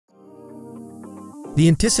The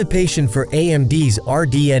anticipation for AMD's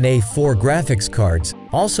RDNA 4 graphics cards,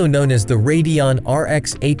 also known as the Radeon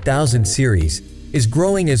RX 8000 series, is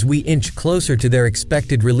growing as we inch closer to their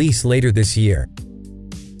expected release later this year.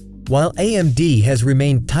 While AMD has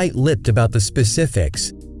remained tight-lipped about the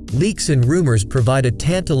specifics, leaks and rumors provide a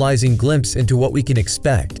tantalizing glimpse into what we can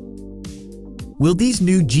expect. Will these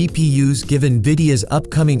new GPUs give Nvidia's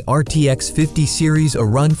upcoming RTX 50 series a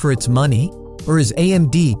run for its money? Or is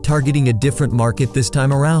AMD targeting a different market this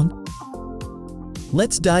time around?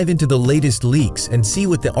 Let's dive into the latest leaks and see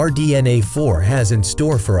what the RDNA 4 has in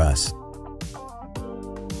store for us.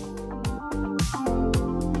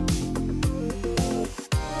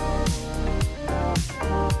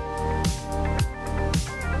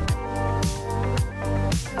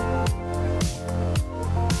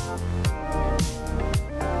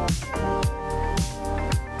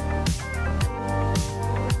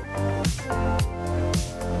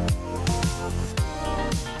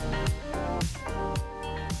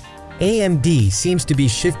 AMD seems to be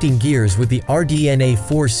shifting gears with the RDNA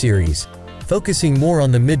 4 series, focusing more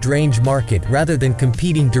on the mid-range market rather than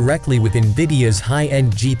competing directly with Nvidia's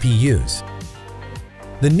high-end GPUs.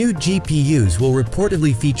 The new GPUs will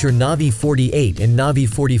reportedly feature Navi 48 and Navi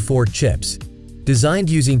 44 chips, designed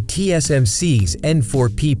using TSMC's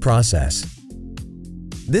N4P process.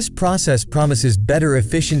 This process promises better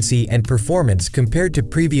efficiency and performance compared to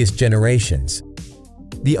previous generations.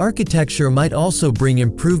 The architecture might also bring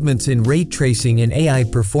improvements in ray tracing and AI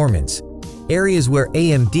performance, areas where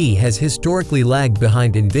AMD has historically lagged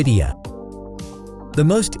behind Nvidia. The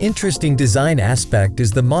most interesting design aspect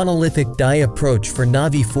is the monolithic die approach for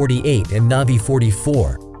Navi 48 and Navi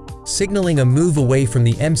 44, signaling a move away from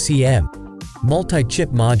the MCM,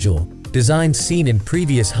 multi-chip module, designs seen in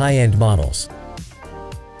previous high-end models.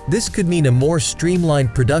 This could mean a more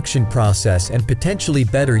streamlined production process and potentially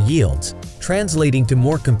better yields, translating to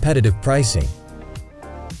more competitive pricing.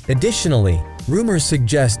 Additionally, rumors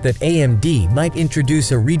suggest that AMD might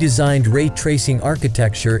introduce a redesigned ray tracing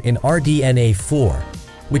architecture in RDNA 4,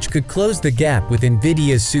 which could close the gap with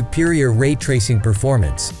Nvidia's superior ray tracing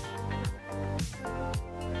performance.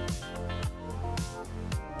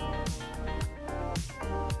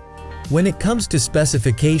 When it comes to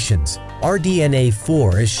specifications, RDNA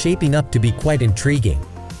 4 is shaping up to be quite intriguing.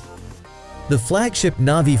 The flagship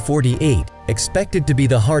Navi 48, expected to be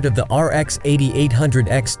the heart of the RX 8800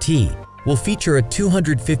 XT, will feature a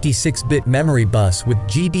 256-bit memory bus with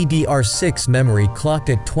GDDR6 memory clocked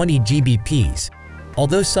at 20 GBps,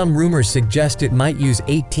 although some rumors suggest it might use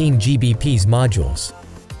 18 GBps modules.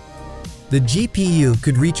 The GPU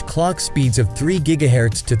could reach clock speeds of 3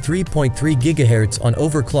 GHz to 3.3 GHz on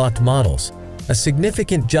overclocked models, a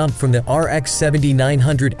significant jump from the RX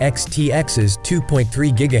 7900 XTX's 2.3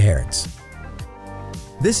 GHz.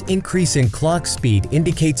 This increase in clock speed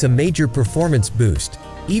indicates a major performance boost,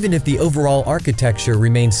 even if the overall architecture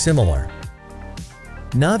remains similar.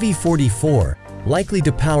 Navi 44, likely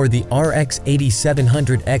to power the RX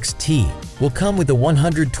 8700 XT, will come with a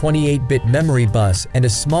 128-bit memory bus and a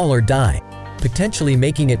smaller die, potentially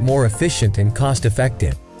making it more efficient and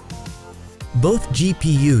cost-effective. Both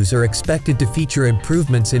GPUs are expected to feature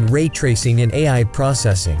improvements in ray tracing and AI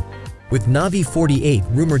processing, with Navi 48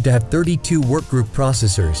 rumored to have 32 workgroup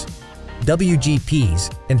processors,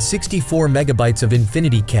 WGPs, and 64 MB of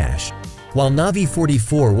Infinity Cache, while Navi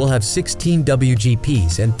 44 will have 16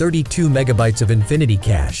 WGPs and 32 MB of Infinity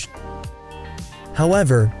Cache.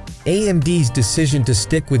 However, AMD's decision to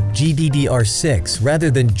stick with GDDR6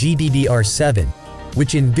 rather than GDDR7,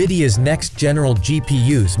 which Nvidia's next-general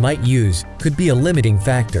GPUs might use, could be a limiting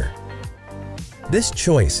factor. This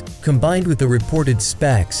choice, combined with the reported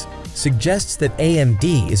specs, suggests that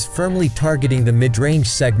AMD is firmly targeting the mid-range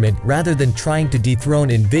segment rather than trying to dethrone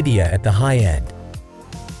Nvidia at the high end.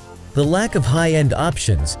 The lack of high-end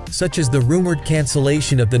options, such as the rumored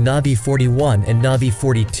cancellation of the Navi 41 and Navi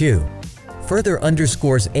 42, further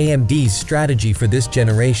underscores AMD's strategy for this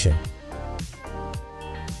generation.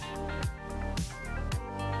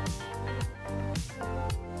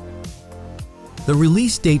 The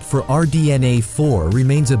release date for RDNA 4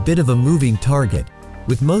 remains a bit of a moving target,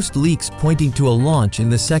 with most leaks pointing to a launch in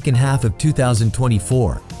the second half of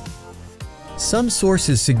 2024. Some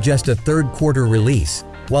sources suggest a third-quarter release,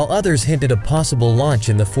 while others hint at a possible launch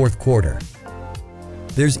in the fourth quarter.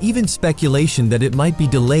 There's even speculation that it might be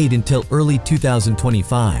delayed until early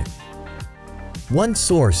 2025. One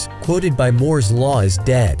source, quoted by Moore's Law is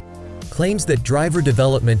Dead, claims that driver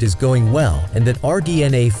development is going well and that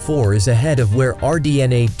RDNA 4 is ahead of where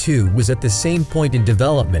RDNA 2 was at the same point in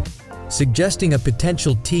development, suggesting a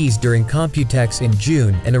potential tease during Computex in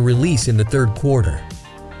June and a release in the third quarter.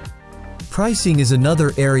 Pricing is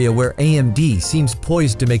another area where AMD seems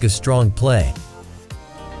poised to make a strong play.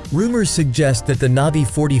 Rumors suggest that the Navi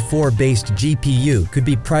 44-based GPU could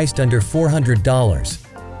be priced under $400,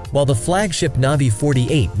 while the flagship Navi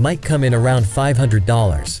 48 might come in around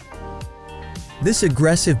 $500. This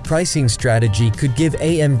aggressive pricing strategy could give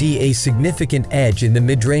AMD a significant edge in the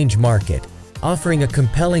mid-range market, offering a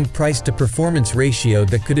compelling price-to-performance ratio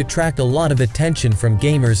that could attract a lot of attention from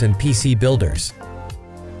gamers and PC builders.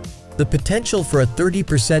 The potential for a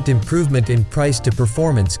 30% improvement in price to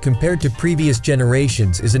performance compared to previous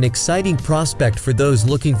generations is an exciting prospect for those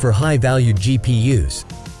looking for high-valued GPUs.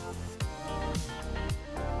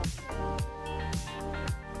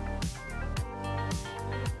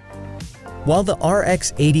 While the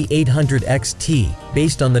RX 8800 XT,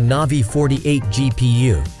 based on the Navi 48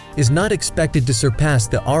 GPU, is not expected to surpass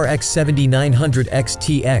the RX 7900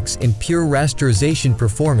 XTX in pure rasterization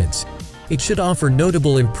performance, it should offer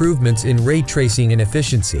notable improvements in ray tracing and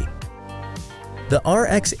efficiency. The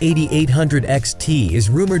RX 8800 XT is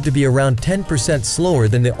rumored to be around 10% slower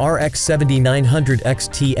than the RX 7900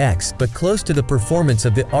 XTX but close to the performance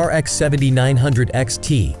of the RX 7900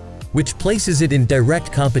 XT, which places it in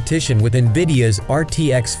direct competition with Nvidia's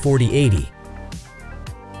RTX 4080.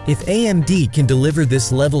 If AMD can deliver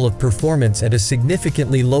this level of performance at a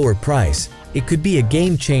significantly lower price, it could be a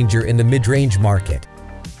game changer in the mid-range market.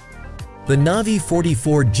 The Navi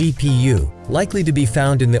 44 GPU, likely to be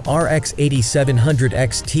found in the RX 8700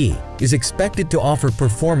 XT, is expected to offer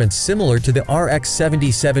performance similar to the RX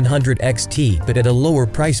 7700 XT but at a lower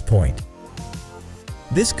price point.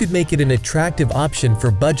 This could make it an attractive option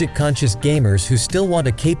for budget-conscious gamers who still want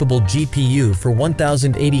a capable GPU for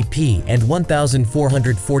 1080p and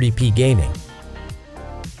 1440p gaming.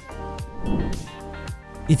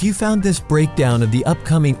 If you found this breakdown of the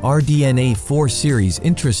upcoming RDNA 4 series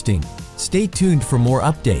interesting, stay tuned for more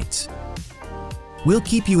updates. We'll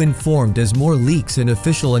keep you informed as more leaks and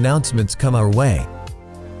official announcements come our way.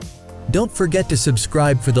 Don't forget to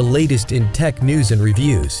subscribe for the latest in tech news and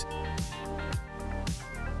reviews.